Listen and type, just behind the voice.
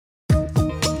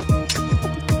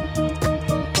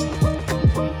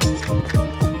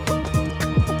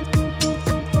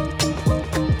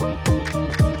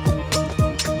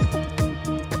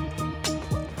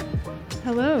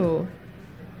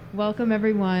Welcome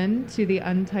everyone to the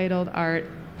Untitled Art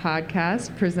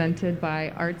podcast presented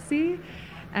by Artsy.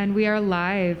 And we are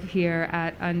live here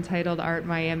at Untitled Art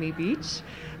Miami Beach.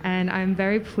 And I'm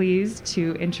very pleased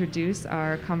to introduce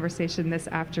our conversation this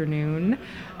afternoon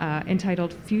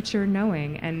entitled Future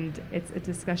Knowing. And it's a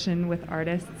discussion with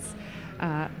artists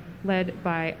led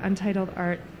by Untitled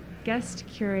Art guest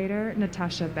curator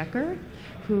Natasha Becker,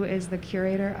 who is the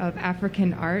curator of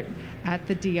African art at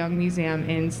the De Young Museum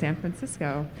in San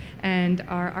Francisco. And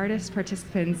our artist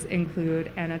participants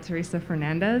include Ana Teresa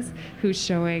Fernandez, who's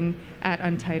showing at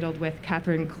Untitled with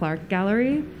Catherine Clark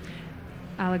Gallery,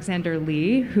 Alexander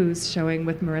Lee, who's showing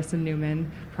with Marissa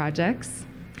Newman Projects,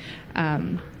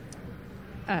 Adebayo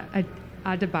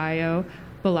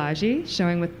Bolaji,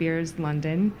 showing with Beers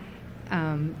London,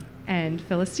 and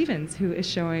Phyllis Stevens, who is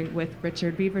showing with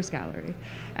Richard Beavers Gallery.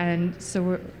 And so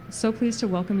we're so pleased to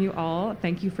welcome you all.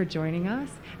 Thank you for joining us.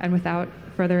 And without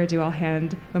further ado, I'll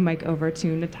hand the mic over to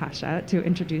Natasha to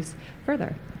introduce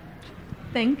further.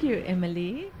 Thank you,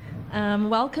 Emily.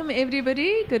 Welcome,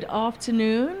 everybody. Good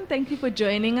afternoon. Thank you for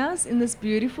joining us in this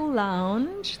beautiful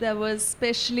lounge that was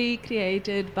specially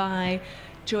created by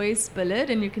Joyce Billett,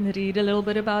 and you can read a little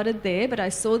bit about it there. But I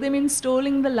saw them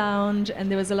installing the lounge, and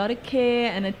there was a lot of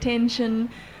care and attention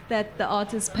that the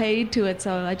artists paid to it.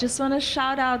 So I just want to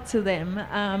shout out to them.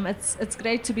 It's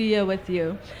great to be here with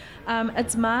you.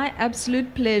 It's my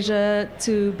absolute pleasure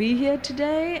to be here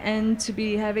today and to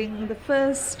be having the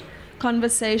first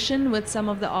conversation with some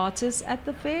of the artists at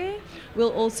the fair.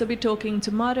 We'll also be talking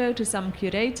tomorrow to some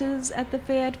curators at the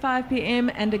fair at 5 p.m.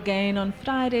 and again on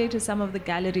Friday to some of the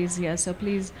galleries here. So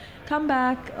please come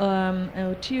back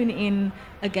or tune in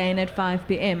again at 5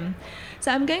 p.m.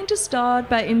 So I'm going to start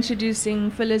by introducing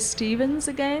Phyllis Stevens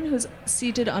again, who's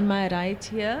seated on my right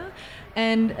here.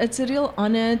 And it's a real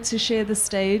honor to share the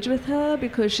stage with her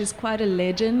because she's quite a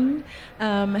legend,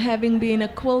 having been a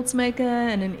quilt maker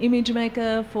and an image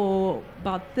maker for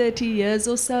about 30 years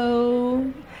or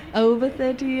so, over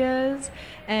 30 years.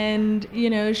 And, you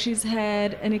know, she's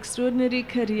had an extraordinary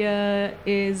career,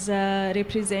 is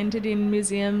represented in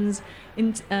museums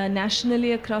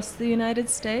nationally across the United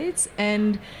States.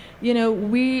 And, you know,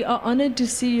 we are honored to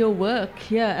see your work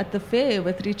here at the fair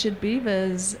with Richard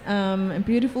Beavers, a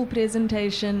beautiful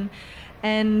presentation.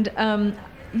 And,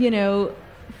 you know,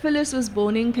 Phyllis was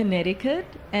born in Connecticut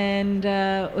and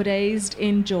raised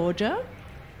in Georgia.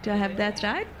 Do I have that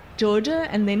right? Georgia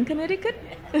and then Connecticut?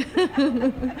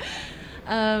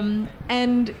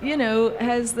 And, you know,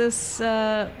 has this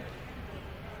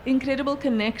incredible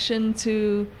connection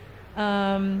to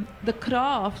the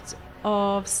craft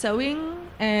of sewing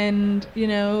and, you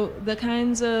know, the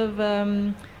kinds of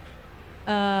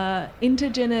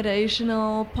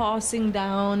intergenerational passing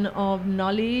down of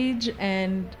knowledge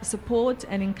and support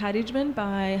and encouragement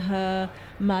by her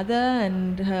mother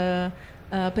and her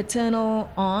paternal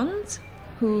aunt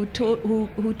who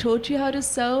taught you how to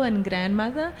sew, and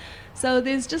grandmother. So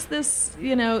there's just this,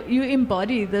 you know, you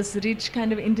embody this rich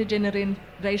kind of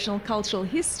intergenerational cultural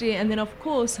history, and then of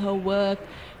course her work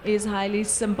is highly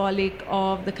symbolic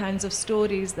of the kinds of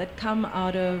stories that come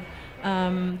out of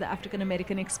the African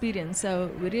American experience.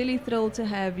 So we're really thrilled to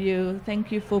have you.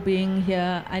 Thank you for being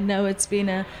here. I know it's been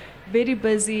a very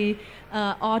busy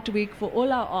art week for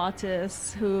all our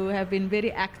artists who have been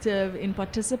very active in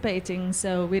participating.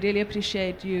 So we really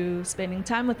appreciate you spending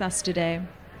time with us today.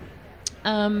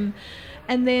 And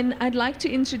then I'd like to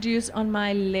introduce on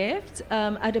my left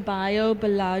Adebayo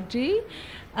Bolaji,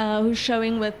 who's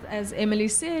showing with, as Emily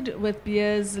said, with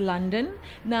Beers London.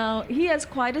 Now, he has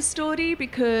quite a story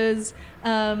because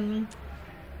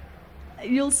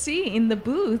you'll see in the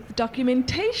booth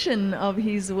documentation of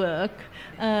his work,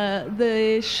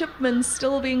 the shipment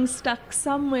still being stuck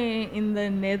somewhere in the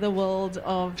netherworld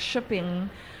of shipping.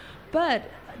 But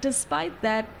despite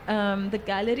that, the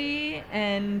gallery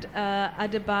and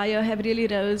Adebayo have really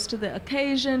rose to the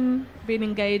occasion, been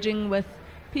engaging with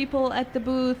people at the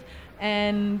booth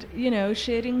and, you know,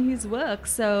 sharing his work.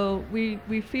 So we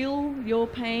feel your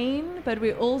pain, but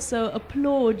we also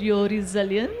applaud your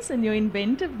resilience and your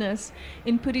inventiveness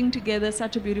in putting together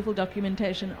such a beautiful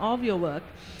documentation of your work.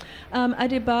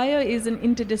 Adebayo is an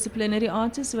interdisciplinary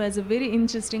artist who has a very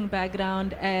interesting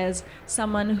background as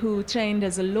someone who trained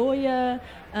as a lawyer,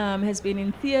 has been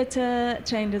in theater,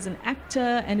 trained as an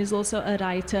actor, and is also a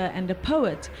writer and a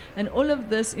poet. And all of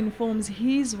this informs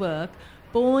his work.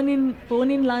 Born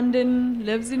in London,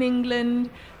 lives in England,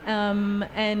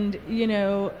 and, you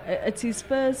know, it's his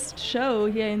first show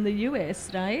here in the US,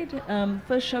 right?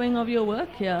 First showing of your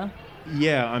work here.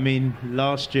 Yeah, I mean,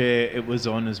 last year it was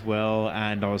on as well,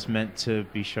 and I was meant to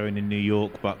be shown in New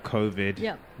York, but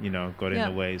COVID got in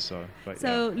the way. So,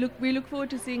 we look forward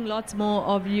to seeing lots more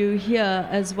of you here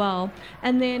as well.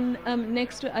 And then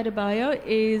next to Adebayo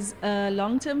is a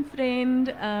long-term friend,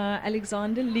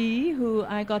 Alexander Lee, who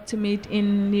I got to meet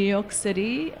in New York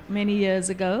City many years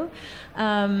ago.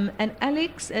 And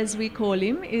Alex, as we call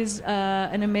him, is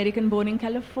an American born in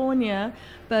California,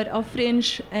 but of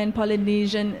French and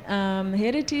Polynesian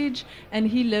heritage, and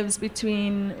he lives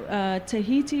between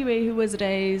Tahiti, where he was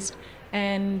raised,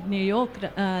 and New York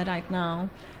right now.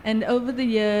 And over the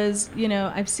years,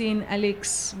 I've seen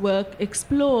Alex work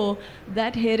explore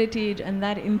that heritage and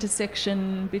that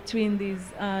intersection between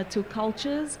these two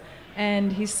cultures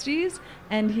and histories.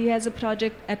 And he has a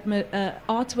project at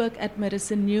artwork at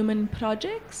Marissa Newman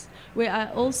Projects, where I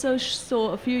also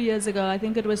saw a few years ago, I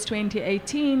think it was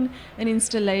 2018, an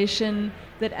installation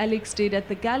that Alex did at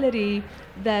the gallery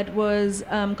that was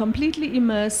completely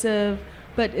immersive,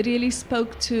 but really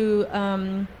spoke to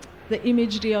the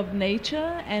imagery of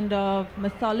nature and of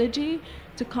mythology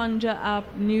to conjure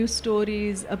up new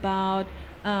stories about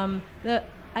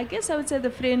I guess I would say the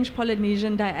French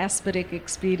Polynesian diasporic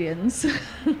experience,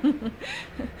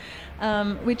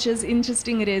 which is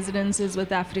interesting resonances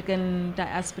with African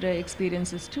diaspora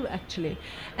experiences too, actually.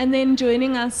 And then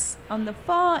joining us on the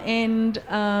far end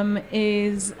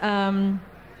is our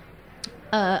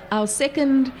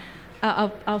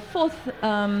fourth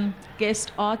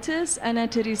guest artist, Ana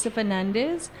Teresa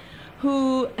Fernandez,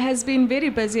 who has been very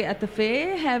busy at the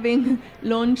fair, having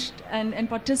launched and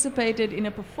participated in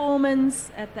a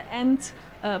performance at the Ant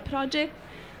project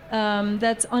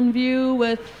that's on view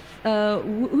with,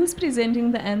 who's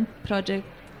presenting the Ant project?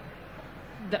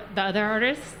 The other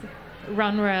artists,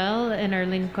 Ron Rael and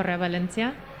Arlene Correa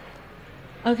Valencia.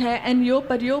 Okay, and your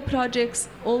projects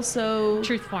also...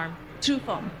 Truth Form. True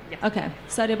Form. Yes. Okay,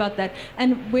 sorry about that.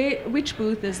 And which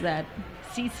booth is that?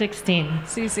 C16.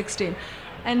 C16.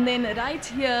 And then right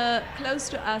here, close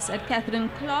to us at Catherine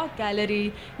Clark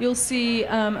Gallery, you'll see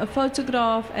a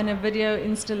photograph and a video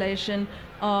installation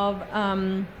of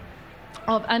Ana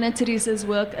Teresa's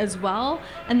work as well.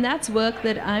 And that's work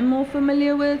that I'm more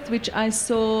familiar with, which I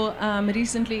saw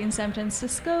recently in San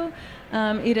Francisco.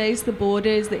 Erase the Border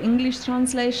is the English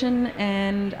translation,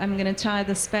 and I'm going to try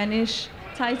the Spanish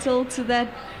title to that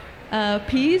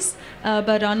piece,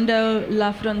 Barrando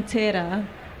la Frontera,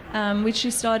 which she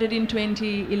started in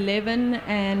 2011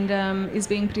 and is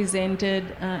being presented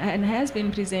and has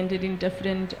been presented in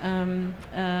different,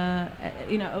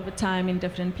 over time in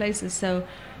different places. So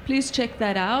please check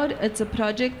that out. It's a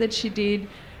project that she did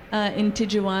in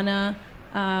Tijuana,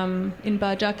 in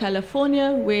Baja,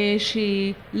 California, where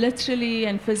she literally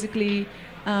and physically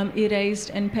erased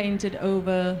and painted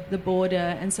over the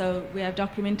border. And so we have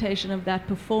documentation of that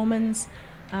performance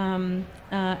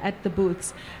at the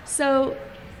booths. So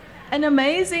an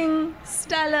amazing,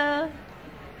 stellar,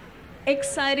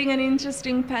 exciting and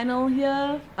interesting panel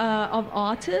here of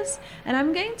artists. And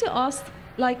I'm going to ask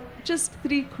just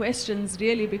 3 questions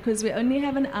really, because we only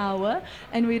have an hour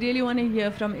and we really want to hear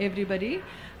from everybody.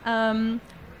 And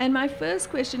my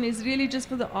first question is really just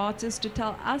for the artists to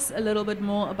tell us a little bit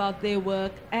more about their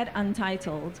work at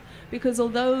Untitled. Because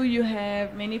although you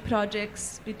have many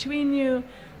projects between you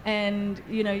and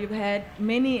you've had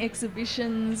many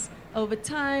exhibitions over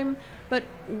time, but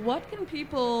what can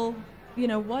people,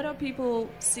 what are people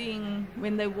seeing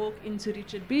when they walk into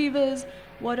Richard Beavers?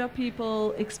 What are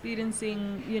people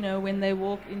experiencing, when they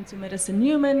walk into Marissa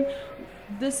Newman?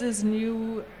 This is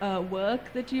new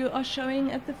work that you are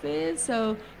showing at the fair.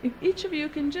 So if each of you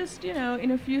can just,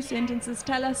 in a few sentences,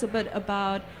 tell us a bit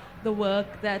about the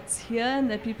work that's here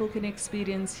and that people can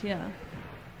experience here.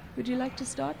 Would you like to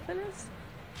start, Phyllis?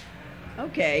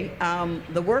 Okay.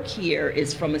 The work here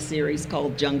is from a series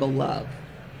called Jungle Love.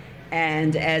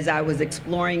 And as I was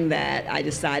exploring that, I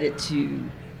decided to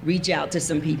reach out to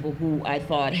some people who I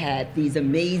thought had these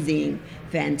amazing,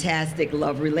 fantastic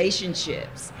love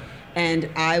relationships. And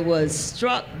I was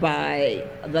struck by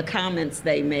the comments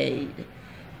they made,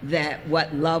 that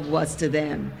what love was to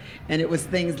them. And it was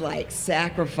things like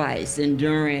sacrifice,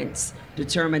 endurance,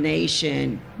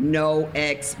 determination, no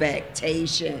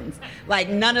expectations. Like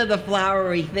none of the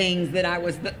flowery things that I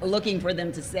was looking for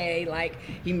them to say, like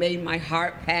he made my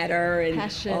heart patter and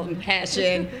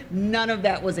passion. None of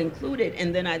that was included.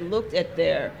 And then I looked at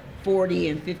their 40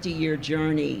 and 50-year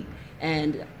journey,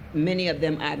 and many of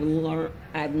them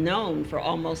I've known for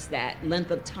almost that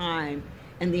length of time,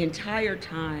 and the entire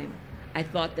time I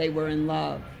thought they were in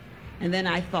love. And then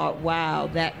I thought, wow,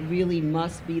 that really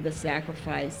must be the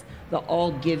sacrifice, the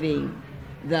all-giving,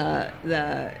 I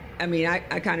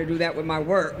kind of do that with my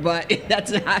work, but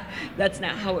that's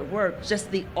not how it works.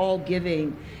 Just the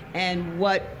all-giving. And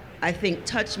what I think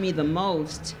touched me the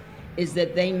most is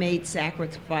that they made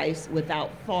sacrifice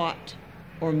without thought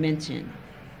or mention.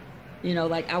 You know,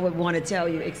 like I would want to tell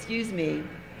you, excuse me,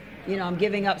 you know, I'm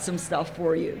giving up some stuff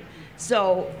for you.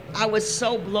 So I was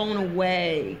so blown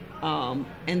away, and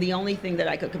the only thing that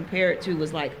I could compare it to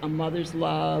was like a mother's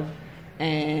love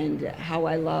and how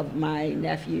I love my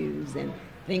nephews and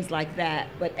things like that.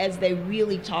 But as they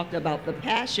really talked about the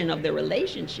passion of their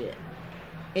relationship,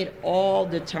 it all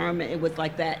determined, it was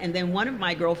like that. And then one of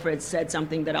my girlfriends said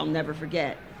something that I'll never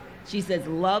forget. She says,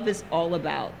 love is all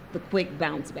about the quick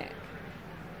bounce back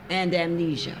and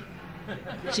amnesia.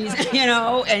 She's, you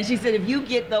know, and she said, if you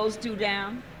get those two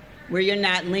down, where you're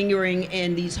not lingering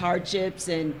in these hardships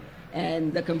and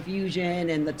the confusion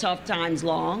and the tough times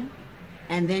long,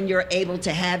 and then you're able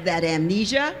to have that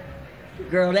amnesia,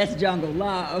 girl, that's jungle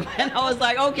love. And I was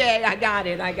like, okay, I got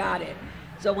it.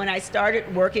 So when I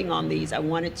started working on these, I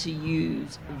wanted to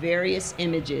use various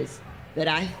images that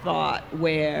I thought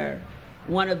where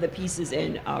one of the pieces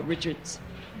in Richard's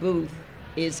booth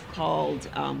is called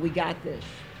We Got This.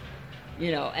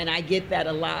 You know, and I get that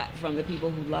a lot from the people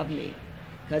who love me,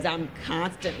 because I'm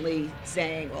constantly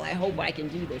saying, well, I hope I can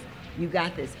do this. You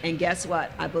got this. And guess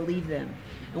what? I believe them.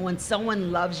 And when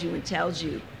someone loves you and tells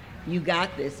you, you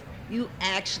got this, you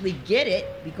actually get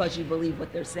it because you believe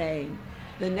what they're saying.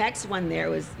 The next one there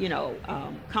was, you know,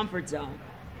 comfort zone.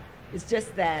 It's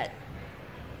just that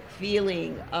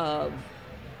feeling of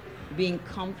being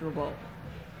comfortable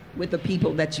with the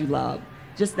people that you love.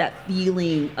 Just that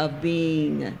feeling of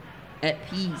being at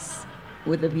peace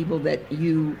with the people that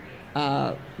you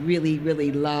really,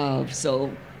 really love.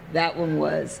 So that one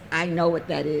was, I know what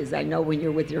that is. I know when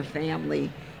you're with your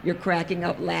family, you're cracking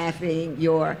up, laughing.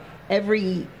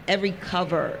 Every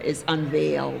cover is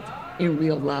unveiled in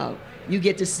real love. You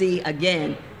get to see,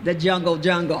 again, the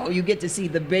jungle. You get to see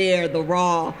the bare, the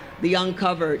raw, the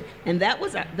uncovered. And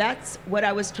that's what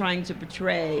I was trying to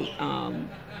portray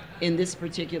in this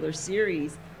particular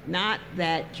series. Not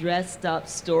that dressed up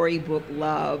storybook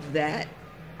love that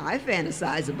I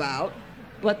fantasize about,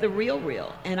 but the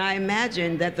real. And I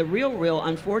imagine that the real,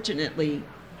 unfortunately,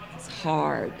 is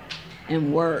hard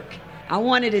and work. I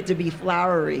wanted it to be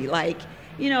flowery, like,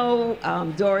 you know,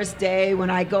 Doris Day,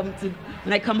 when I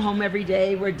come home every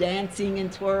day, we're dancing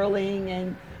and twirling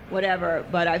and whatever.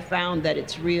 But I found that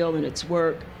it's real and it's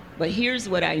work. But here's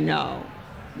what I know,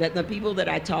 that the people that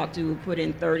I talk to who put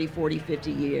in 30, 40,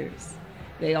 50 years,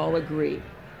 they all agree,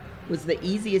 it was the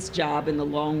easiest job in the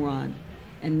long run,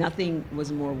 and nothing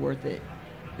was more worth it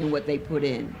than what they put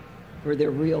in for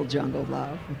their real jungle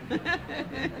love.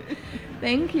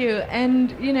 Thank you.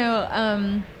 And, you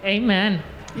know... Amen.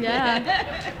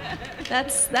 Yeah.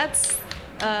 That's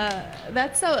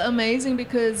so amazing,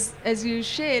 because as you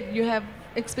shared, you have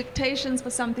expectations for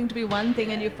something to be one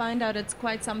thing and you find out it's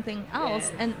quite something else.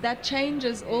 Yes. And that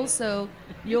changes also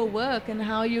your work and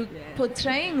how you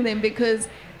portraying them, because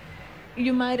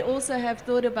you might also have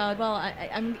thought about, well,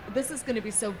 this is going to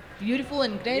be so beautiful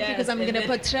and great because I'm going to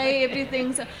portray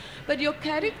everything. So, but your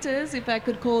characters, if I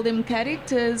could call them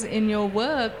characters in your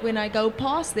work, when I go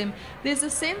past them, there's a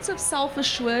sense of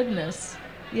self-assuredness.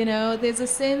 You know, there's a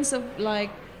sense of, like,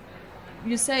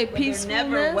 you say, peacefulness. They're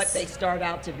never what they start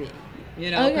out to be.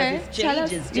 You know, because it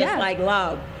changes just like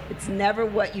love. It's never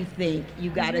what you think. You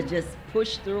got to just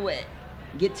push through it,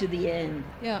 get to the end,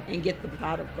 and get the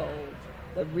pot of gold.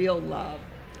 The real love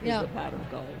is the pot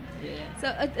of gold. Yeah.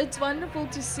 So it's wonderful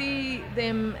to see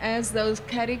them as those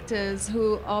characters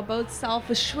who are both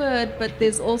self-assured, but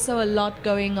there's also a lot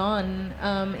going on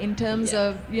in terms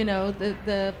of, you know,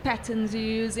 the patterns you're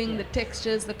using, the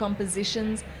textures, the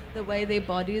compositions, the way their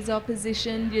bodies are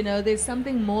positioned. You know, there's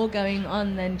something more going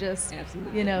on than just,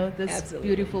 you know, this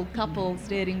beautiful couple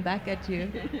staring back at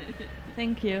you.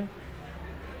 Thank you.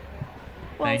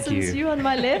 Well, since you're on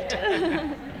my left...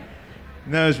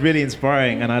 No, it's really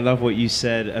inspiring, and I love what you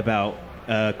said about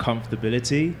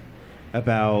comfortability,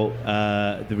 about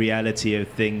the reality of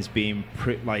things being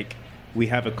like we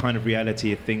have a kind of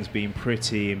reality of things being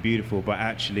pretty and beautiful, but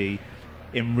actually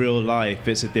in real life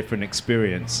it's a different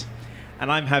experience.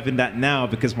 And I'm having that now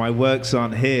because my works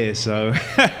aren't here, so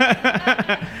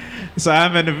so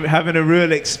I'm having a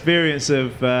real experience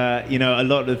of you know, a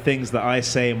lot of the things that I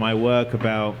say in my work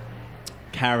about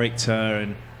character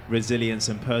and resilience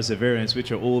and perseverance,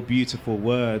 which are all beautiful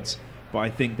words, but I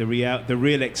think the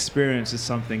real experience is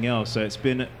something else. So it's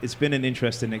been an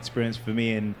interesting experience for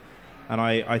me, and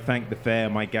I thank the fair.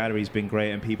 My gallery's been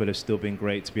great, and people have still been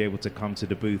great to be able to come to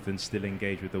the booth and still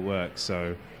engage with the work.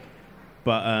 So,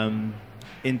 but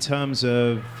in terms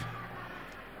of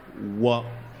what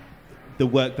the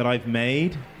work that I've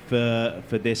made for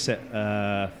this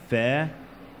fair,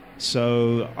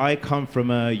 So I come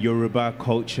from a Yoruba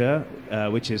culture,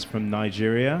 which is from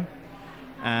Nigeria.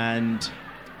 And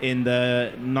in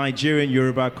the Nigerian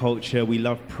Yoruba culture, we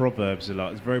love proverbs a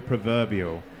lot. It's very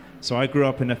proverbial. So I grew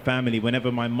up in a family,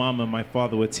 whenever my mum and my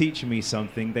father were teaching me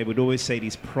something, they would always say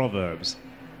these proverbs.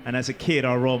 And as a kid,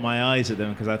 I rolled my eyes at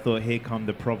them because I thought, here come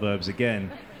the proverbs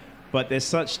again. But there's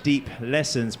such deep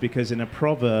lessons because in a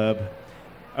proverb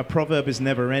is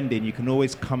never ending. You can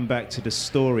always come back to the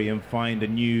story and find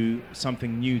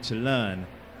something new to learn.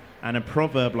 And a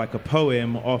proverb, like a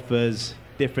poem, offers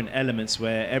different elements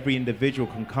where every individual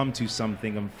can come to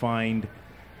something and find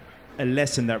a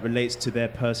lesson that relates to their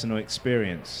personal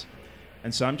experience.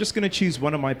 And so I'm just going to choose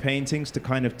one of my paintings to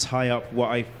kind of tie up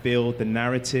what I feel the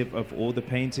narrative of all the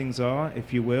paintings are,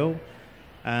 if you will.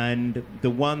 And the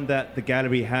one that the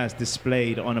gallery has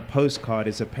displayed on a postcard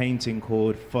is a painting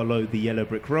called Follow the Yellow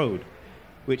Brick Road,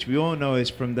 which we all know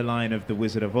is from the line of The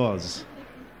Wizard of Oz.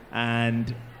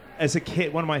 And as a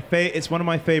kid, it's one of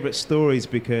my favorite stories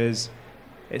because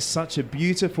it's such a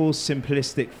beautiful,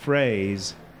 simplistic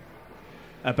phrase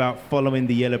about following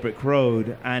the yellow brick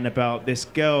road and about this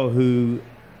girl who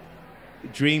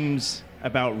dreams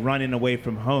about running away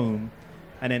from home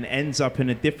and then ends up in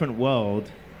a different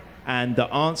world. And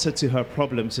the answer to her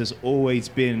problems has always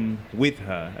been with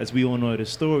her. As we all know the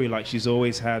story, like she's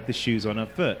always had the shoes on her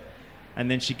foot.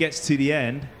 And then she gets to the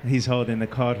end. He's holding the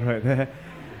card right there.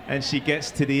 And she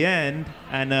gets to the end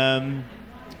and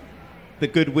the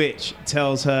good witch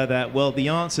tells her that, well, the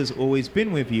answer's always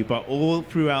been with you, but all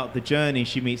throughout the journey,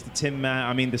 she meets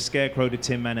the Scarecrow, the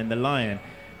Tin Man, and the Lion.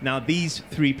 Now, these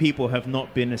three people have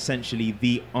not been essentially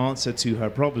the answer to her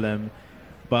problem,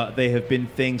 but they have been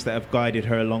things that have guided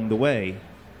her along the way.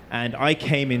 And I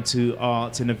came into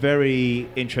art in a very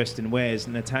interesting way. As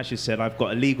Natasha said, I've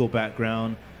got a legal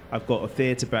background, I've got a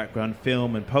theatre background,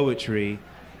 film and poetry,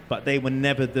 but they were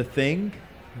never the thing.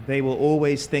 They were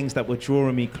always things that were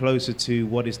drawing me closer to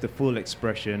what is the full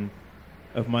expression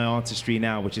of my artistry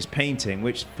now, which is painting,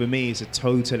 which for me is a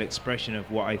total expression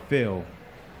of what I feel.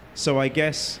 So I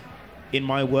guess in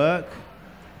my work,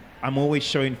 I'm always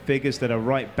showing figures that are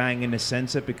right bang in the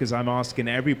center because I'm asking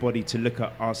everybody to look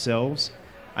at ourselves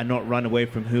and not run away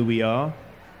from who we are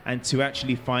and to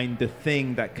actually find the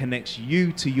thing that connects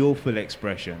you to your full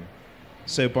expression.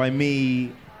 So by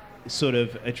me sort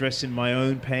of addressing my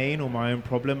own pain or my own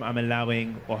problem, I'm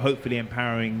allowing or hopefully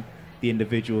empowering the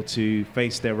individual to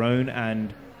face their own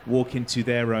and walk into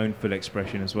their own full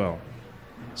expression as well.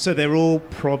 So they're all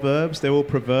proverbs, they're all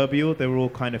proverbial, they're all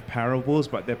kind of parables,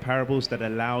 but they're parables that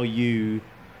allow you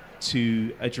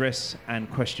to address and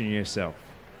question yourself.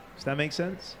 Does that make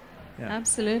sense? Yeah.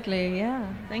 Absolutely, yeah.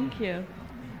 Thank you.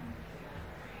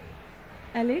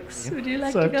 Alex, would you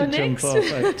like to go next? I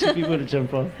have two people to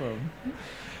jump off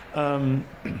from.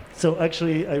 So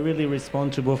actually, I really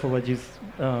respond to both of what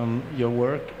your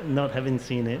work, not having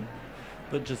seen it,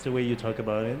 but just the way you talk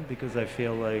about it, because I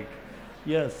feel like,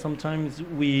 yeah, sometimes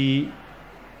we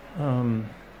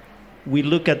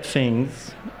look at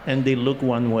things and they look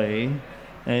one way,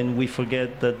 and we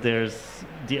forget that there's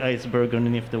the iceberg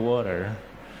underneath the water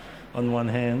on one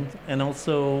hand, and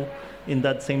also in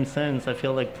that same sense, I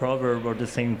feel like proverb are the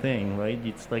same thing, right?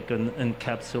 It's like an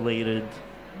encapsulated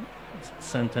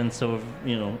sentence of,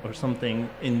 or something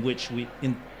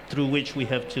through which we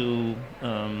have to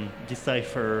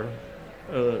decipher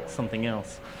something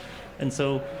else. And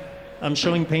so I'm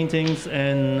showing paintings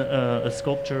and a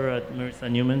sculpture at Marissa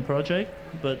Newman project,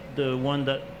 but the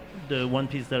one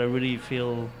piece that I really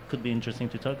feel could be interesting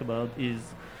to talk about is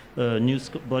a new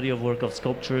body of work of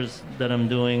sculptures that I'm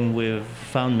doing with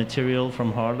found material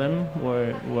from Harlem,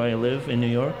 where I live in New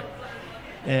York.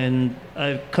 And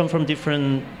I've come from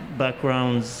different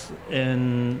backgrounds,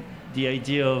 and the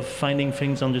idea of finding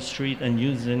things on the street and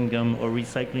using them or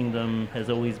recycling them has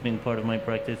always been part of my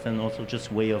practice, and also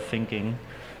just way of thinking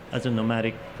as a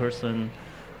nomadic person.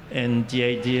 And the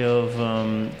idea of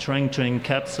trying to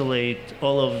encapsulate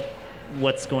all of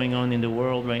what's going on in the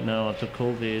world right now after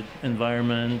COVID,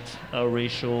 environment, our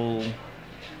racial,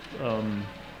 I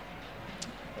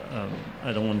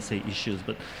don't want to say issues,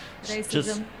 but racism.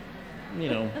 Just,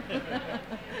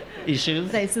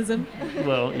 issues. Racism.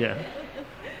 Well, yeah.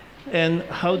 And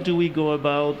how do we go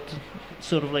about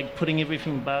sort of like putting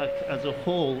everything back as a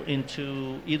whole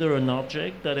into either an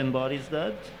object that embodies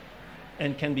that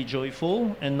and can be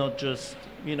joyful and not just,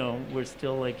 we're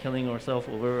still like killing ourselves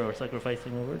over or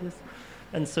sacrificing over this.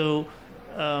 And so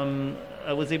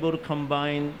I was able to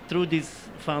combine through these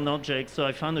found objects. So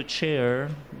I found a chair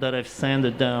that I've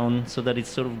sanded down so that it's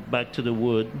sort of back to the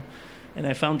wood. And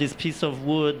I found this piece of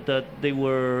wood that there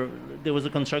was a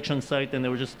construction site, and they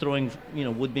were just throwing,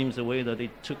 wood beams away that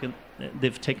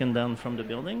they've taken down from the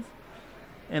buildings.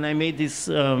 And I made this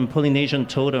Polynesian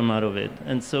totem out of it.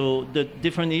 And so the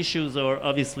different issues are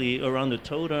obviously around the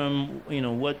totem.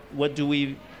 What do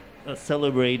we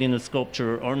celebrate in a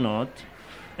sculpture or not?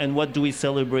 And what do we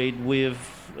celebrate with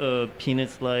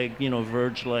penis-like,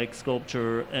 verge-like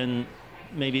sculpture? And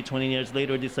maybe 20 years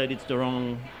later decide it's the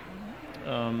wrong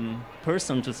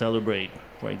person to celebrate,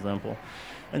 for example.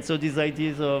 And so these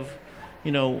ideas of,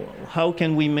 how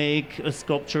can we make a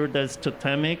sculpture that's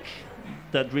totemic,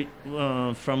 that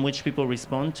from which people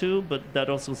respond to, but that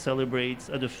also celebrates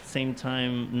at the same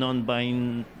time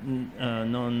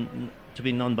to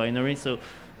be non-binary. So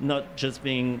not just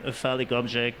being a phallic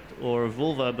object or a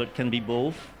vulva, but can be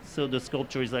both. So the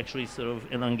sculpture is actually sort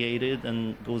of elongated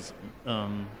and goes,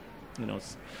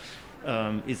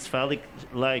 is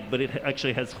phallic-like, but it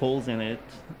actually has holes in it,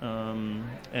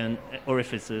 and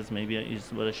orifices, maybe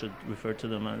is what I should refer to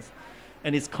them as.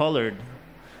 And it's colored.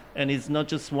 And it's not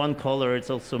just one color, it's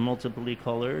also multiply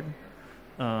colored.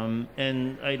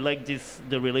 And I like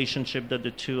the relationship that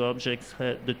the two objects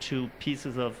had, the two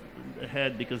pieces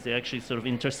had, because they actually sort of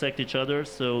intersect each other.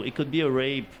 So it could be a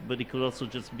rape, but it could also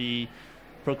just be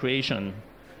procreation.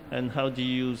 And how do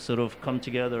you sort of come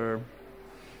together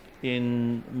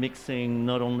in mixing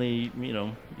not only,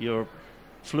 your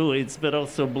fluids, but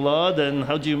also blood, and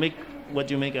what do you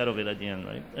make out of it at the end,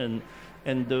 right?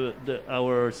 And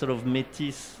our sort of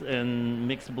métis and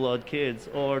mixed blood kids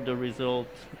are the result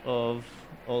of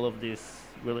all of these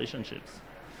relationships.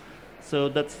 So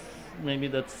that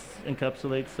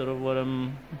encapsulates sort of what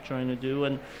I'm trying to do.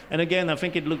 And again, I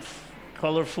think it looks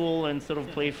colorful and sort of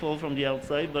playful from the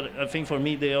outside, but I think for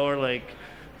me they are like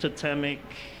totemic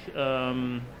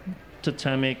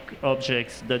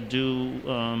objects that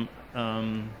do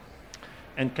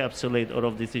encapsulate all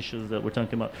of these issues that we're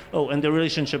talking about. Oh, and the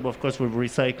relationship, of course, with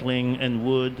recycling and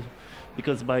wood,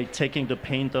 because by taking the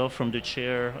paint off from the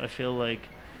chair, I feel like,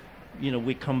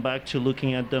 we come back to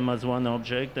looking at them as one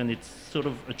object, and it's sort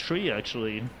of a tree,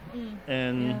 actually.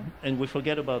 And we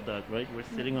forget about that, right? We're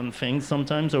sitting on things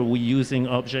sometimes, or we're using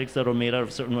objects that are made out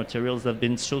of certain materials that have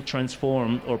been so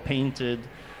transformed or painted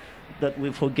that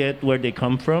we forget where they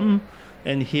come from.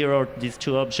 And here are these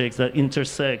two objects that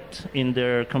intersect in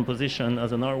their composition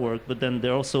as an artwork, but then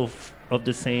they're also of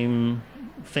the same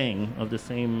thing,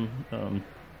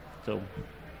 so.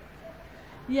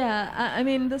 Yeah, I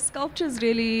mean, the sculpture is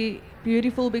really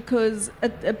beautiful because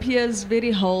it appears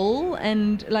very whole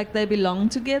and like they belong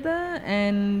together,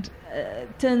 and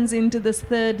turns into this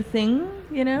third thing,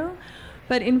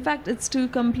 But in fact, it's two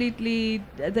completely,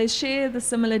 they share the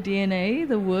similar DNA,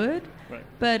 the wood, right,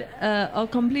 but are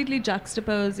completely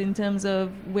juxtaposed in terms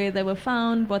of where they were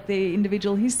found, what their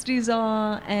individual histories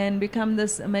are, and become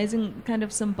this amazing kind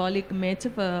of symbolic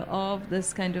metaphor of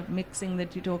this kind of mixing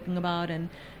that you're talking about, and,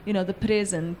 the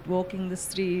present, walking the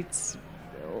streets,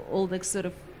 all the sort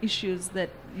of issues that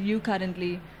you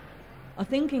currently are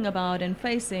thinking about and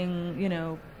facing,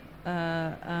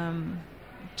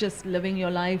 just living your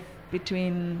life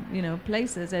between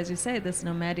places, as you say, this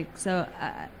nomadic. So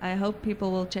I hope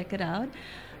people will check it out.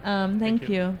 Thank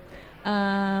you.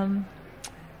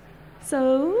 So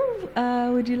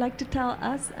would you like to tell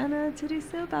us, Ana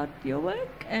Teresa, about your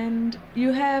work? And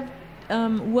you have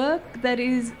work that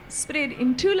is spread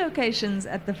in 2 locations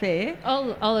at the fair.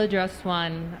 I'll address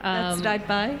one. That's right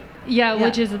by? Yeah,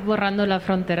 which is Borrando la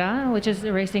Frontera, which is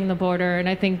erasing the border. And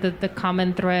I think that the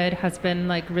common thread has been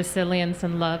like resilience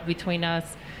and love between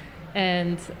us.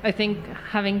 And I think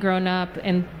having grown up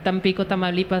in Tampico,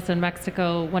 Tamaulipas in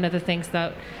Mexico, one of the things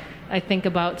that I think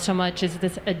about so much is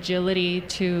this agility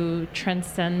to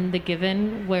transcend the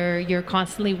given, where you're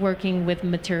constantly working with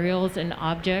materials and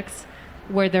objects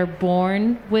where they're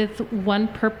born with one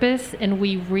purpose and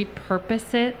we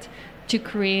repurpose it to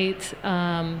create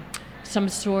some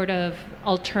sort of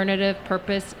alternative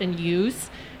purpose and use.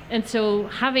 And so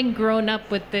having grown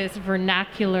up with this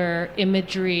vernacular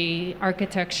imagery,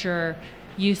 architecture,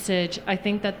 usage, I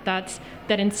think that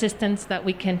insistence that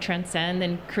we can transcend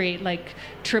and create like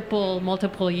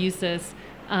multiple uses.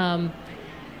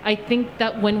 I think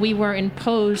that when we were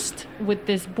imposed with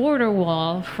this border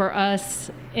wall for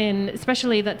us,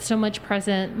 especially that's so much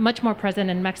more present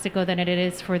in Mexico than it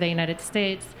is for the United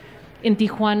States. In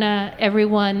Tijuana,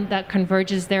 everyone that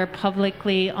converges there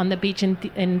publicly on the beach in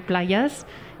playas,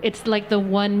 it's like the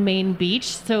one main beach.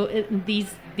 So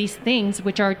these things,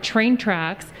 which are train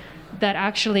tracks that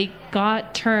actually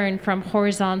got turned from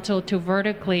horizontal to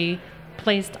vertically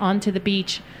placed onto the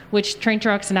beach, which train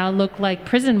tracks now look like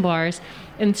prison bars.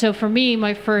 And so for me,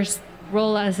 my first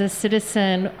role as a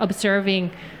citizen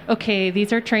observing, okay,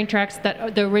 these are train tracks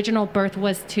that the original birth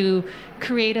was to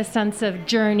create a sense of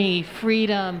journey,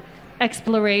 freedom,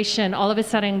 exploration, all of a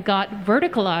sudden got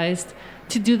verticalized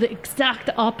to do the exact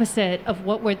opposite of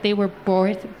what they were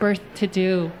birthed to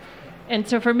do. And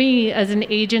so for me, as an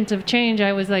agent of change,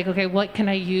 I was like, okay, what can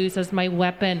I use as my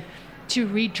weapon to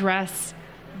redress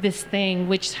this thing,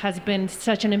 which has been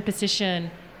such an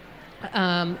imposition.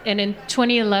 And in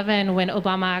 2011, when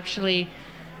Obama actually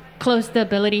closed the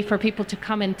ability for people to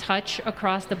come and touch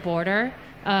across the border,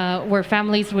 where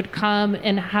families would come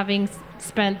and having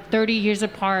spent 30 years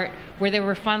apart, where they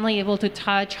were finally able to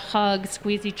touch, hug,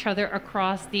 squeeze each other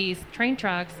across these train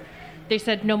tracks, they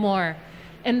said no more.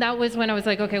 And that was when I was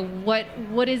like, okay,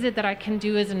 what is it that I can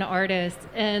do as an artist?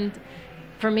 And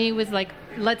for me, it was like,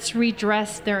 let's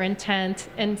redress their intent.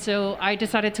 And so I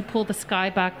decided to pull the sky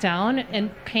back down and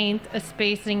paint a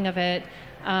spacing of it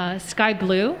sky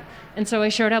blue. And so I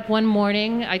showed up one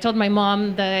morning. I told my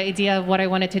mom the idea of what I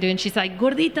wanted to do. And she's like,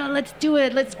 Gordita, let's do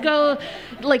it. Let's go,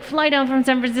 like, fly down from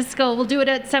San Francisco. We'll do it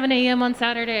at 7 a.m. on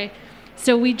Saturday.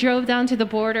 So we drove down to the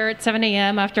border at 7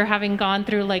 a.m. after having gone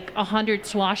through like 100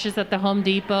 swashes at the Home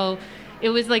Depot. It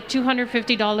was like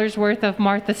 $250 worth of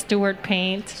Martha Stewart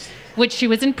paint, which she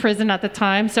was in prison at the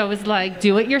time. So I was like,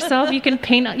 do it yourself. You can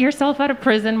paint yourself out of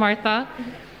prison, Martha.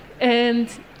 And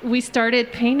we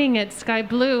started painting it sky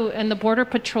blue, and the Border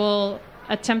Patrol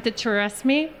attempted to arrest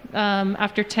me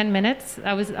after 10 minutes.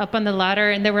 I was up on the ladder,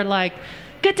 and they were like,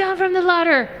 get down from the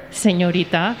ladder,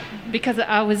 señorita, because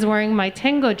I was wearing my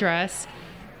tango dress.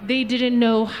 They didn't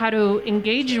know how to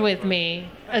engage with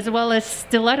me, as well as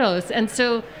stilettos. And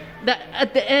so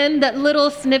at the end, that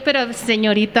little snippet of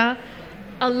señorita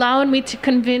allowed me to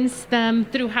convince them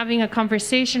through having a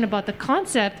conversation about the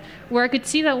concept, where I could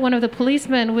see that one of the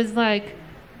policemen was like,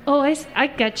 oh, I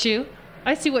get you.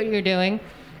 I see what you're doing.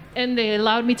 And they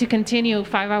allowed me to continue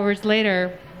 5 hours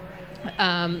later.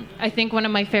 I think one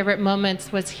of my favorite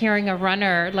moments was hearing a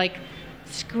runner like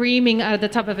screaming out of the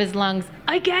top of his lungs,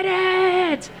 I get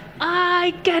it!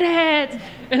 I get it!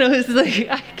 And it was like,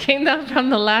 I came down from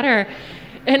the ladder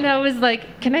and I was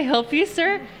like, can I help you,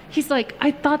 sir? He's like, I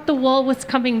thought the wall was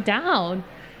coming down.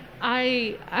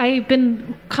 I've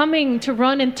been coming to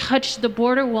run and touch the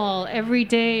border wall every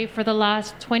day for the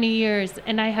last 20 years,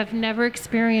 and I have never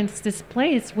experienced this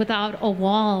place without a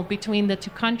wall between the two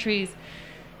countries.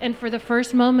 And for the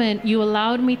first moment, you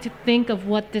allowed me to think of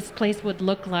what this place would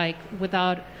look like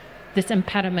without this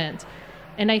impediment.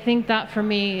 And I think that for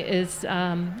me is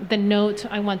the note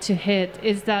I want to hit,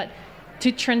 is that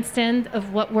to transcend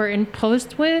of what we're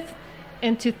imposed with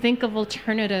and to think of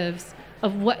alternatives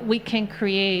of what we can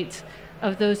create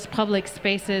of those public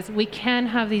spaces. We can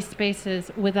have these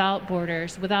spaces without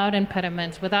borders, without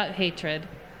impediments, without hatred.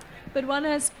 But one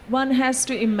has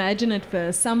to imagine it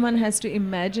first. Someone has to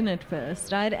imagine it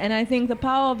first, right? And I think the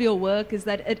power of your work is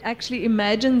that it actually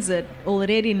imagines it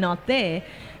already not there.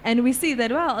 And we see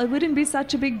that, well, it wouldn't be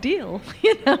such a big deal,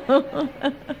 you know,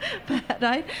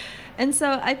 right? And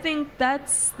so I think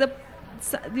that's the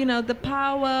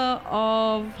power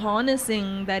of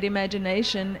harnessing that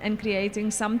imagination and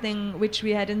creating something which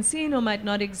we hadn't seen or might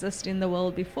not exist in the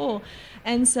world before.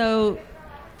 And so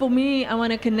for me, I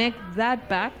want to connect that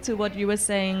back to what you were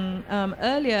saying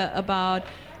earlier about,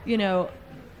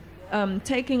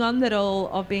 taking on the role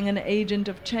of being an agent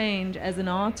of change as an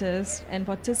artist and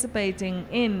participating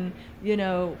in,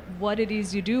 what it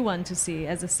is you do want to see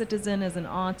as a citizen, as an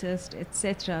artist,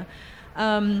 etc.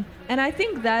 And I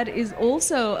think that is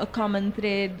also a common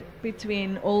thread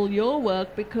between all your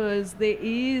work, because there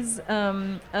is,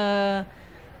 there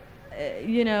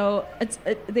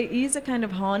is a kind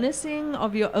of harnessing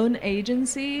of your own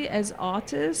agency as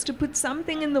artists to put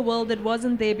something in the world that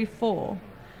wasn't there before.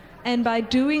 And by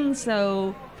doing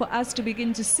so, for us to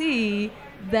begin to see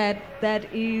that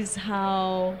that is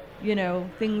how,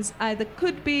 things either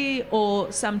could be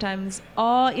or sometimes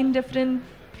are in different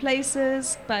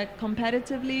places, but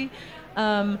comparatively,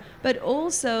 but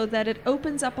also that it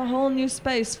opens up a whole new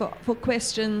space for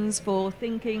questions, for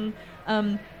thinking,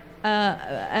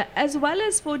 as well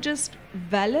as for just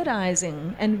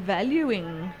valorizing and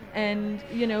valuing and,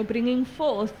 bringing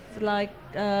forth like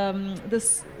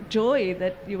this joy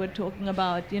that you were talking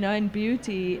about, and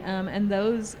beauty, and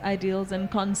those ideals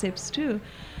and concepts too.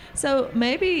 So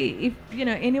maybe if,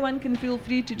 anyone can feel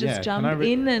free to just jump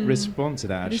in and respond to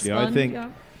that, actually.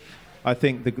 Respond, I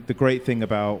think the great thing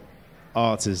about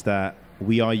art is that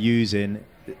we are using,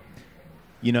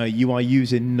 you are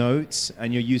using notes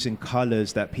and you're using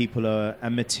colors that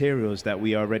and materials that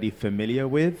we are already familiar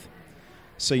with.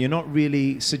 So you're not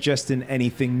really suggesting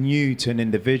anything new to an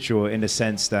individual, in the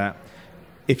sense that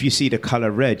if you see the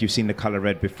color red, you've seen the color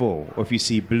red before. Or if you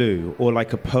see blue, or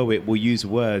like a poet will use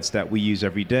words that we use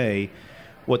every day,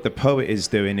 what the poet is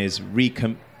doing is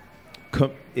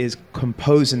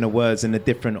composing the words in a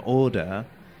different order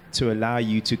to allow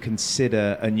you to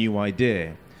consider a new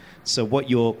idea. So what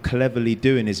you're cleverly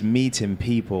doing is meeting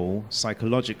people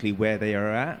psychologically where they are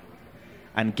at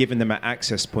and giving them an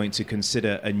access point to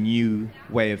consider a new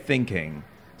way of thinking.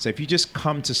 So if you just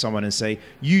come to someone and say,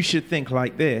 you should think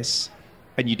like this,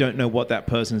 and you don't know what that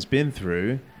person's been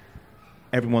through,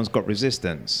 everyone's got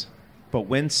resistance. But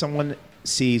when someone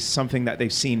sees something that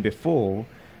they've seen before,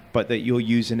 but that you're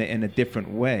using it in a different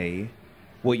way,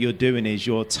 what you're doing is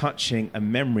you're touching a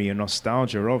memory, a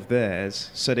nostalgia of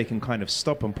theirs, so they can kind of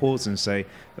stop and pause and say,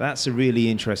 that's a really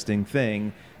interesting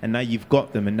thing, and now you've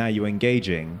got them and now you're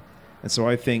engaging. And so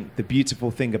I think the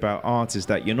beautiful thing about art is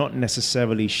that you're not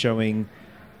necessarily showing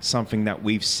something that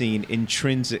we've seen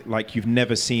like you've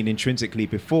never seen intrinsically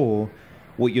before.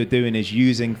 What you're doing is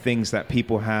using things that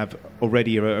people have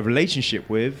already a relationship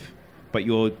with, but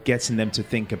you're getting them to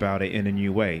think about it in a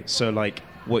new way. So like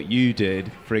what you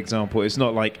did, for example, it's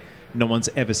not like no one's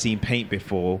ever seen paint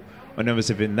before or no one's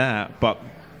ever been that, but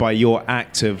by your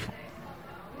act of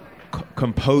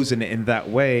composing it in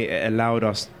that way, it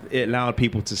allowed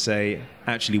people to say,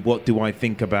 actually, what do I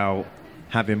think about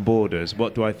having borders?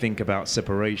 What do I think about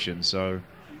separation? So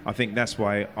I think that's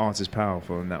why art is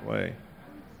powerful in that way.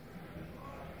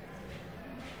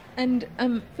 And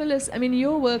Phyllis, I mean,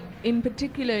 your work in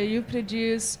particular, you've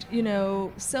produced,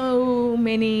 so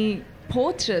many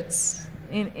portraits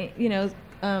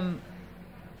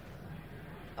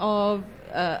of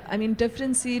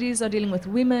different series are dealing with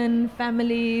women,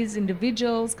 families,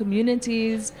 individuals,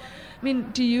 communities. I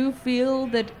mean, do you feel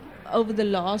that over the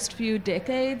last few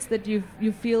decades that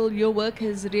you feel your work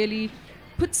has really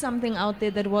put something out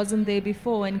there that wasn't there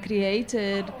before and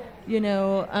created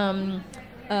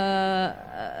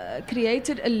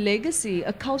created a legacy,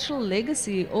 a cultural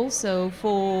legacy also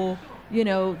for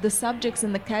the subjects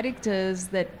and the characters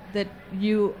that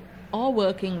you are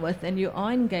working with and you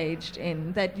are engaged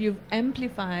in, that you've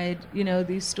amplified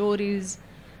these stories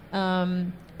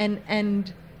and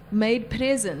made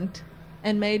present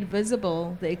and made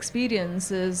visible the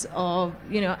experiences of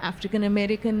African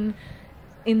American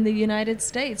in the United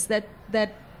States, that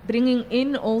bringing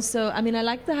in also, I mean, I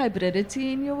like the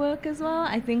hybridity in your work as well.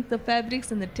 I think the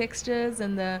fabrics and the textures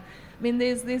and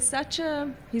there's such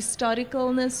a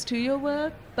historicalness to your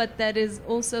work, but that is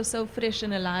also so fresh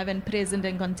and alive and present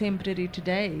and contemporary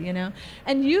today,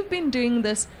 And you've been doing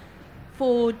this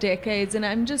for decades, and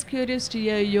I'm just curious to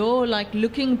hear your,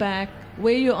 looking back,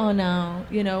 where you are now,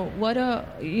 what are,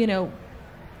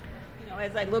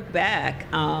 as I look back,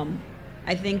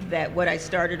 I think that what I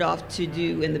started off to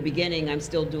do in the beginning, I'm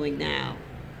still doing now,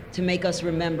 to make us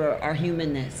remember our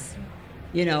humanness,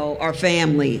 our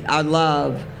family, our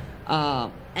love,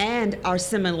 and our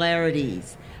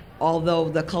similarities. Although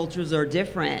the cultures are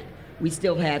different, we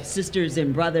still have sisters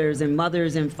and brothers and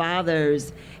mothers and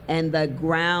fathers, and the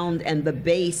ground and the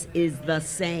base is the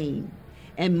same.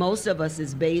 And most of us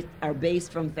are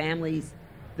based from families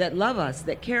that love us,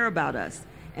 that care about us.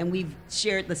 And we've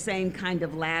shared the same kind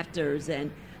of laughters.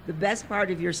 And the best part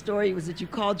of your story was that you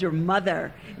called your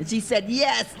mother and she said,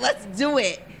 yes, let's do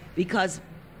it. Because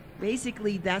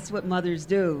basically that's what mothers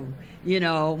do.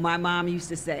 My mom used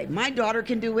to say, my daughter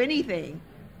can do anything.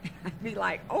 I'd be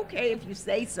like, okay, if you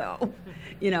say so.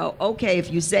 Okay,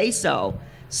 if you say so.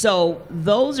 So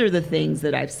those are the things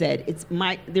that I've said.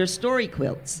 They're story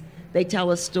quilts. They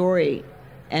tell a story.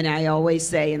 And I always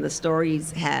say, and the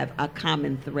stories have a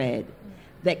common thread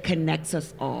that connects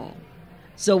us all.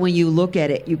 So when you look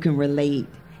at it, you can relate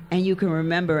and you can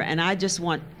remember. And I just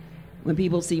want, when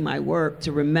people see my work,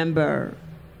 to remember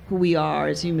who we are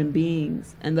as human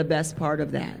beings, and the best part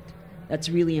of that. That's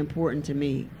really important to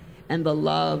me. And the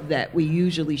love that we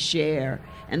usually share,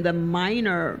 and the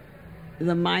minorness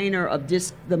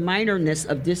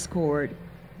of discord,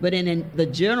 but in the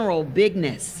general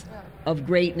bigness of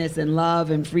greatness and love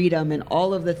and freedom and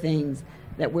all of the things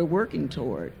that we're working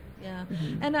toward. Yeah,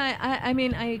 and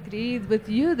I agree with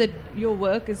you that your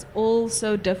work is all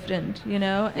so different,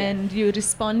 and you're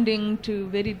responding to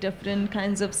very different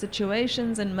kinds of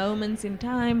situations and moments in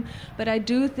time. But I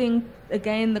do think,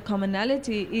 again, the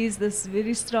commonality is this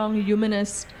very strong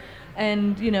humanist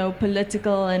and,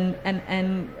 political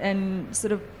and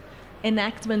sort of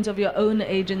enactment of your own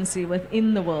agency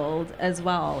within the world as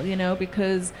well,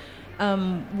 because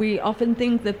we often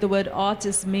think that the word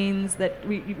artist means that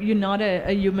you're not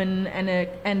a human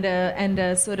and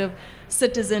a sort of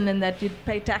citizen and that you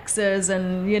pay taxes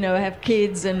and, you know, have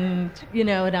kids and, you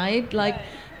know, right? Like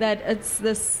that it's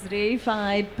this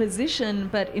reified position,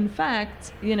 but in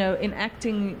fact, you know,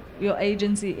 enacting your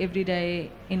agency every day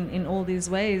in all these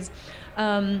ways.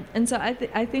 And so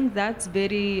I think that's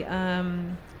very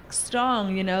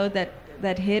strong, you know,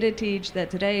 that heritage,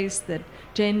 that race, that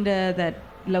gender, that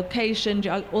location,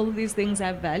 all of these things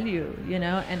have value, you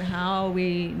know, and how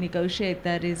we negotiate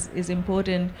that is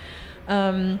important.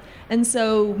 And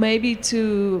so maybe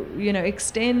to, you know,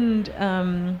 extend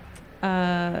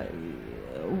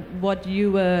what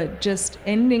you were just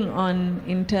ending on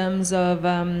in terms of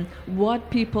what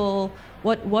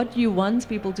you want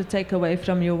people to take away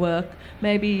from your work,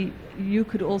 maybe you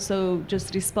could also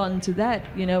just respond to that,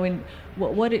 you know, in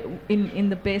in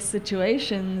the best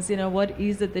situations, you know, what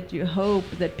is it that you hope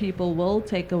that people will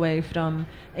take away from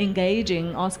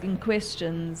engaging, asking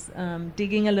questions,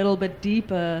 digging a little bit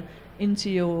deeper into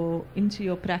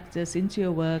your practice, into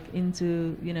your work,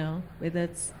 into, you know, whether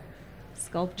it's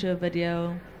sculpture,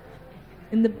 video,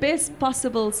 in the best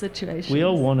possible situations. We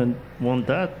all want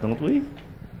that, don't we?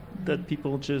 That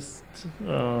people just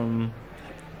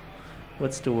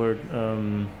what's the word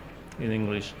in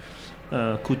English?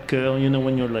 Coup de cœur, you know,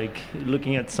 when you're like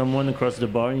looking at someone across the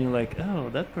bar and you're like, oh,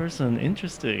 that person,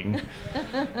 interesting.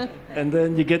 And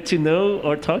then you get to know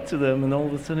or talk to them and all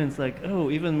of a sudden it's like, oh,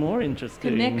 even more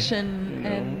interesting. Connection, you know?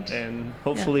 And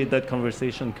hopefully that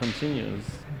conversation continues,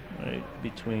 right,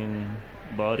 between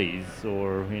bodies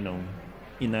or, you know,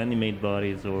 inanimate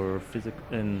bodies or physical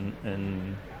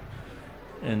and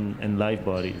live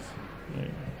bodies.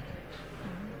 Right?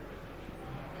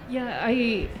 Yeah,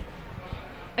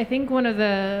 I think one of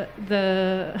the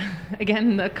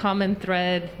again, the common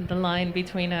thread, the line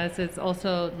between us is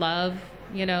also love,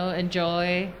 you know, and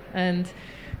joy and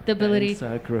the ability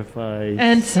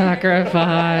and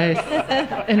sacrifice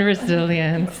and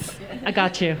resilience. I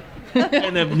got you.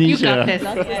 And amnesia. You got this.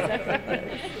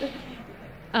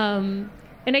 And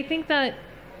I think that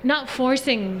not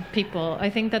forcing people, I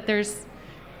think that there's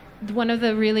one of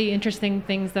the really interesting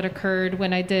things that occurred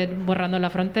when I did Borrando la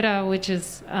Frontera, which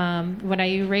is when I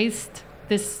erased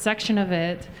this section of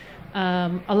it,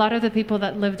 a lot of the people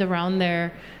that lived around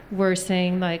there were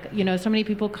saying, like, you know, so many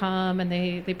people come and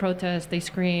they protest, they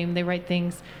scream, they write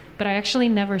things, but I actually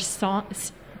never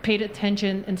paid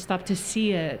attention and stopped to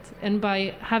see it. And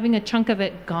by having a chunk of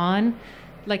it gone,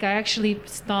 like I actually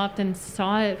stopped and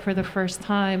saw it for the first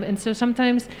time. And so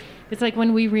sometimes it's like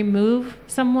when we remove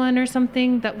someone or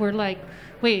something that we're like,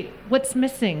 wait, what's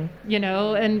missing? You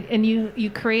know, and you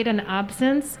create an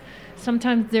absence.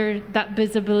 Sometimes that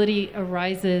visibility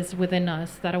arises within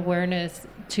us, that awareness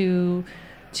to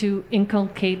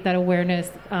inculcate that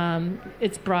awareness.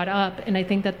 It's brought up. And I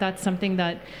think that that's something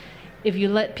that if you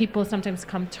let people sometimes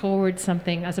come towards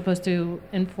something as opposed to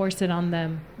enforce it on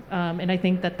them, and I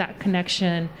think that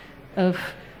connection of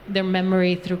their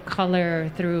memory through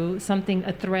color, through something,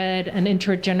 a thread, an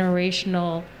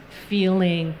intergenerational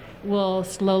feeling will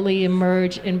slowly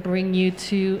emerge and bring you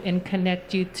to and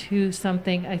connect you to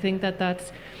something. I think that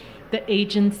that's the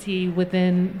agency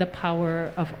within the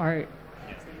power of art.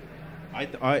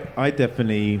 I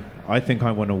definitely, I think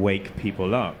I want to wake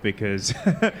people up because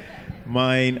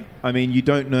you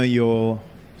don't know you're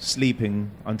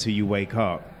sleeping until you wake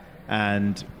up.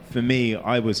 And for me,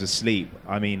 I was asleep.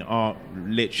 I mean, art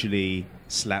literally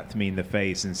slapped me in the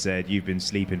face and said, you've been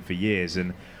sleeping for years.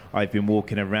 And I've been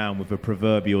walking around with a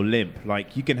proverbial limp.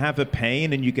 Like, you can have a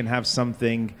pain and you can have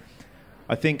something.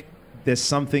 I think there's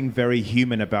something very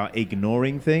human about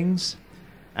ignoring things.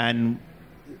 And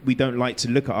we don't like to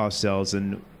look at ourselves,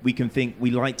 and we can think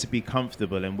we like to be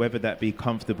comfortable. And whether that be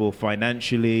comfortable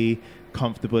financially,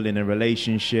 comfortable in a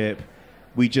relationship,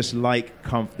 we just like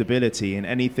comfortability, and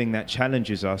anything that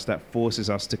challenges us, that forces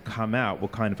us to come out, we're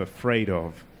kind of afraid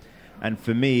of. And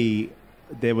for me,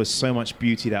 there was so much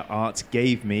beauty that art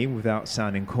gave me without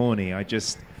sounding corny. I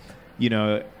just,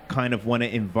 kind of want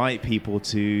to invite people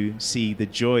to see the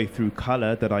joy through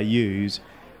color that I use,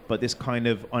 but this kind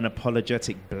of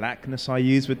unapologetic blackness I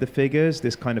use with the figures,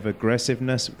 this kind of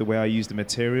aggressiveness, the way I use the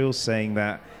materials, saying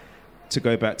that, to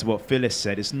go back to what Phyllis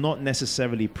said, it's not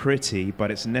necessarily pretty,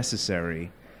 but it's necessary.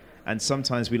 And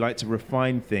sometimes we like to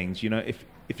refine things.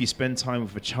 If you spend time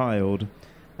with a child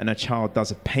and a child does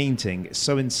a painting, it's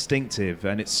so instinctive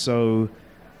and it's so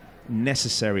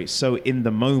necessary, it's so in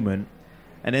the moment.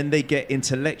 And then they get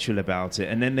intellectual about it,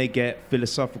 and then they get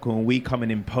philosophical, and we come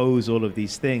and impose all of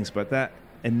these things. But that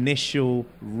initial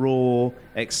raw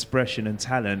expression and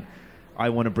talent, I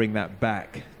want to bring that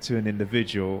back to an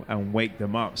individual and wake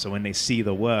them up. So when they see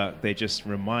the work, they're just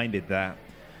reminded that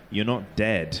you're not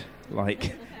dead.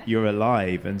 Like, you're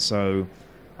alive. And so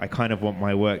I kind of want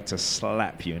my work to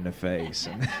slap you in the face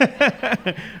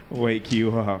and wake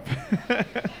you up.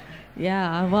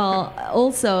 Yeah, well,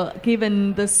 also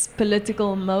given this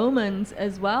political moment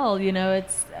as well, you know,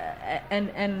 it's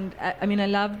and I mean, I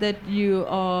love that you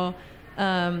are,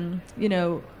 you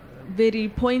know, very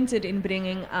pointed in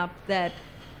bringing up that,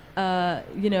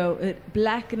 you know,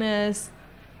 blackness,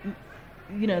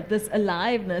 you know, this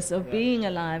aliveness of being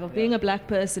alive, of being a black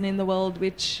person in the world,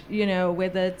 which, you know,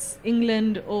 whether it's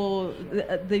England or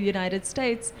the United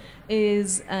States,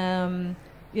 is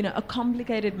you know, a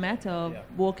complicated matter of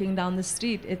walking down the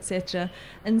street, etc.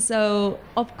 And so,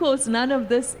 of course, none of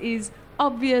this is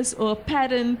obvious or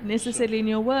apparent necessarily in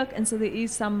your work, and so there is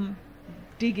some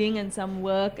digging and some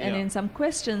work and then some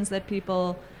questions that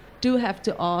people do have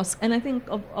to ask. And I think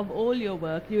of all your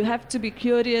work, you have to be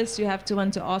curious, you have to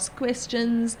want to ask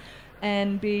questions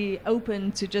and be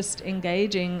open to just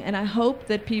engaging. And I hope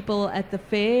that people at the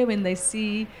fair, when they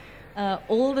see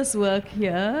all this work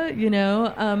here, you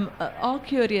know, are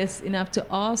curious enough to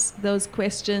ask those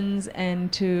questions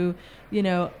and to, you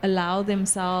know, allow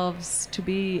themselves to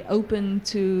be open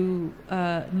to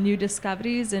new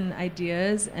discoveries and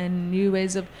ideas and new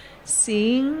ways of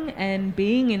seeing and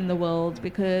being in the world.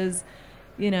 Because,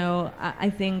 you know, I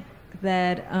think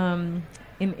that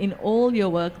in all your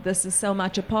work, this is so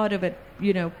much a part of it,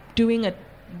 you know, doing it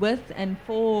with and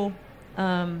for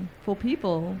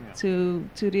people to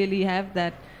really have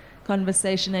that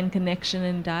conversation and connection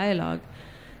and dialogue.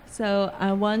 So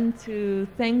I want to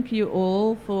thank you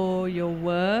all for your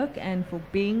work and for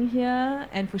being here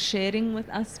and for sharing with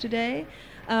us today.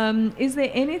 Is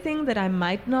there anything that I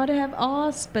might not have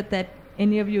asked but that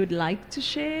any of you would like to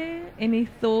share? Any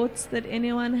thoughts that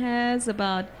anyone has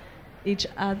about each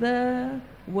other,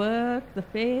 work, the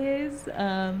fairs?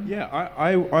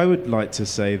 I would like to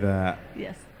say that,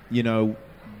 yes, you know,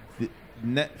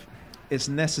 it's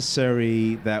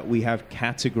necessary that we have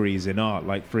categories in art.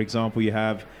 Like, for example, you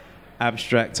have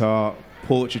abstract art,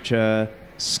 portraiture,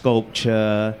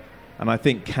 sculpture, and I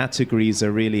think categories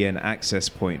are really an access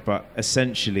point. But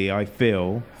essentially, I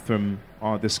feel from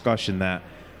our discussion that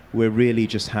we're really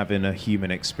just having a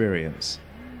human experience.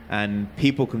 And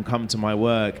people can come to my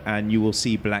work and you will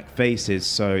see black faces,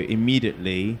 so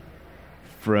immediately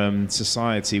from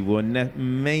society will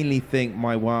mainly think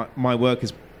my work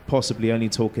is possibly only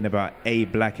talking about a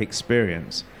black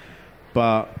experience.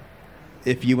 But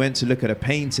if you went to look at a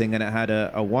painting and it had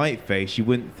a white face, you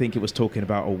wouldn't think it was talking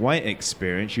about a white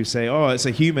experience. You say, oh, it's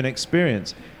a human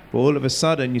experience. But all of a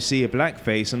sudden you see a black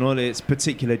face and all it's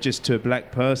particular just to a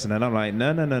black person. And I'm like,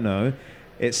 no.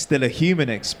 It's still a human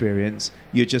experience.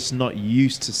 You're just not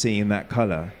used to seeing that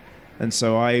color. And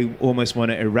so I almost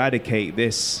want to eradicate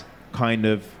this kind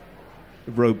of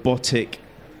robotic,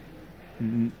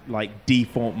 like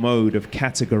default mode of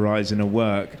categorizing a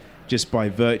work just by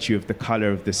virtue of the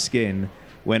color of the skin,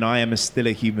 when I am still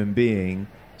a human being.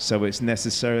 So it's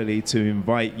necessarily to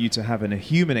invite you to having a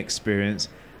human experience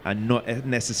and not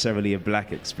necessarily a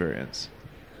black experience.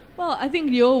 Well, I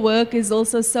think your work is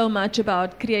also so much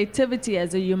about creativity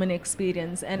as a human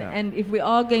experience. And if we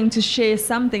are going to share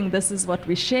something, this is what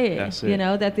we share. That's you it.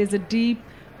 know, that there's a deep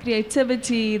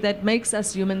creativity that makes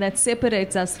us human, that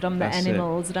separates us from the That's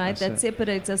animals, it. right? That's that it.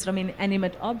 separates us from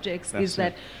inanimate objects. That's is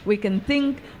that it. we can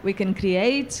think, we can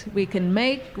create, we can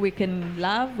make, we can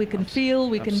love, we can feel,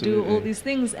 we can do all Absolutely. these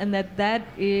things. And that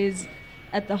is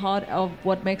at the heart of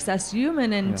what makes us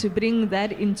human, and to bring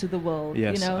that into the world.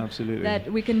 Yes, you know, absolutely. that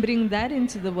we can bring that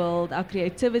into the world, our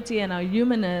creativity and our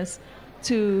humanness,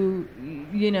 to,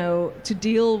 you know, to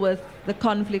deal with the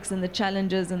conflicts and the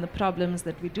challenges and the problems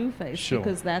that we do face. Sure.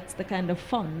 Because that's the kind of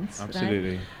font.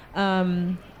 Absolutely.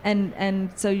 Right? And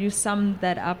so you summed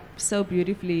that up so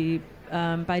beautifully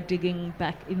by digging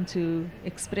back into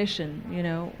expression, you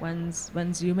know,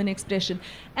 one's human expression,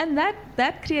 and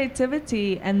that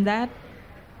creativity and that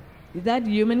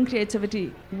human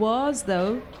creativity was,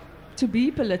 though, to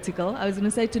be political. I was going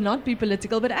to say to not be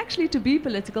political, but actually to be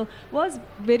political was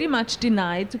very much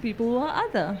denied to people who are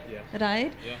other,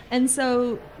 right? Yeah. And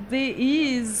so there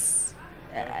is,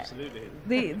 Absolutely.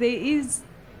 there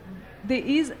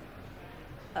is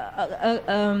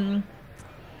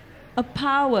a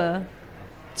power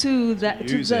to that,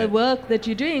 to use the it. work that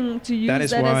you're doing, to use That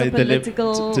is that why as a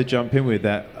political. to jump in with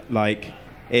that, like,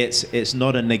 it's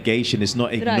not a negation, it's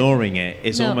not ignoring it,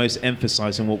 it's No. almost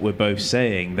emphasizing what we're both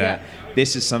saying, that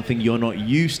this is something you're not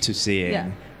used to seeing.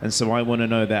 Yeah. And so I want to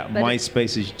know that But my it-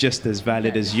 space is just as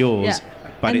valid as yours,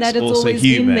 but And it's that it's also always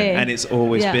been human, there. and it's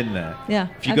always Yeah. been there. Yeah,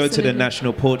 If you go to the absolutely.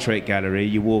 National Portrait Gallery,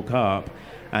 you walk up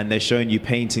and they're showing you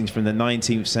paintings from the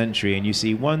 19th century, and you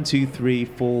see 1, 2, 3,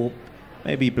 4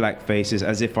 maybe black faces,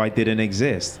 as if I didn't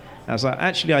exist. I was like,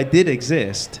 actually, I did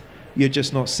exist. You're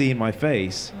just not seeing my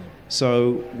face.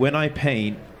 So when I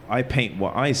paint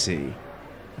what I see.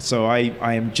 So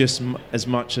I am just as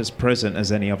much as present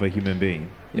as any other human being.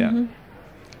 Yeah. Mm-hmm.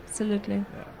 Absolutely.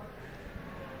 Yeah.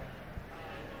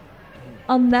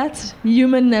 On that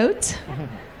human note,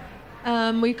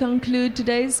 we conclude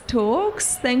today's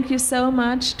talks. Thank you so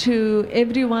much to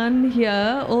everyone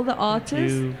here, all the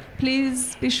artists.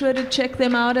 Please be sure to check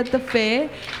them out at the fair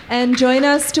and join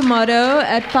us tomorrow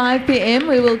at 5 p.m.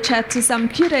 We will chat to some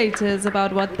curators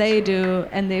about what they do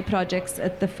and their projects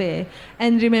at the fair.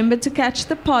 And remember to catch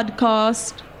the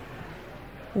podcast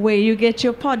where you get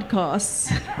your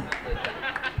podcasts.